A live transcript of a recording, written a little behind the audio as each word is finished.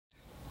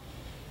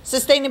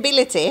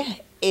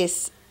Sustainability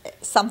is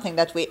something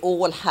that we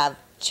all have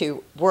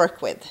to work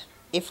with,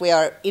 if we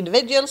are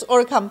individuals or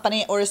a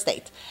company or a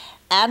state.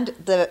 And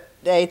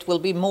it will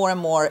be more and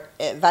more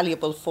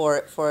valuable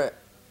for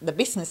the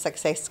business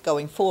success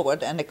going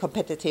forward and a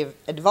competitive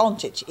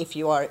advantage if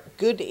you are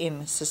good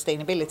in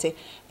sustainability.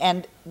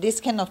 And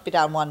this cannot be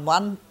done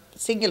one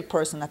single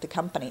person at the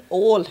company.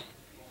 All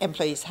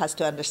employees has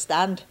to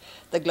understand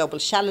the global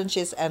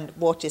challenges and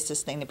what is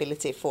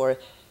sustainability for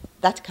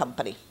that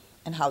company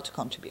and how to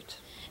contribute.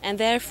 And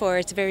therefore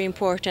it's very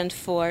important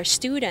for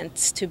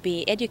students to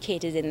be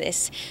educated in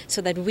this,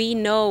 so that we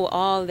know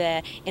all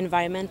the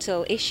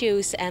environmental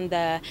issues and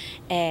the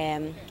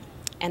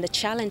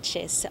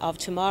challenges of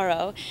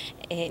tomorrow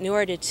in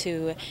order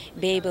to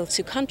be able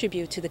to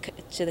contribute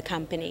to the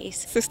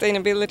companies.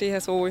 Sustainability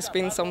has always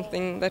been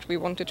something that we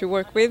wanted to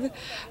work with.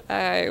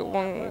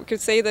 One could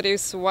say that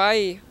is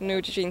why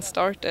Nugene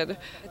started.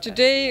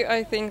 Today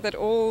I think that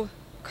all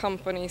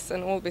companies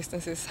and all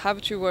businesses have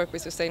to work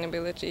with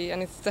sustainability,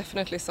 and it's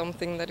definitely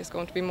something that is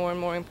going to be more and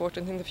more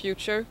important in the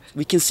future.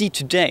 We can see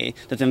today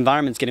that the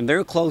environment is getting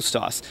very close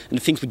to us, and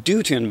the things we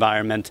do to the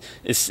environment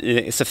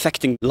is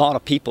affecting a lot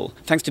of people.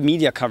 Thanks to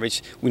media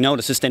coverage, we know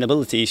that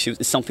sustainability issues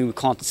is something we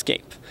can't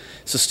escape.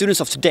 So students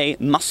of today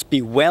must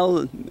be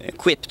well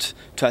equipped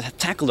to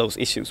tackle those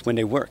issues when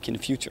they work in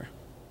the future.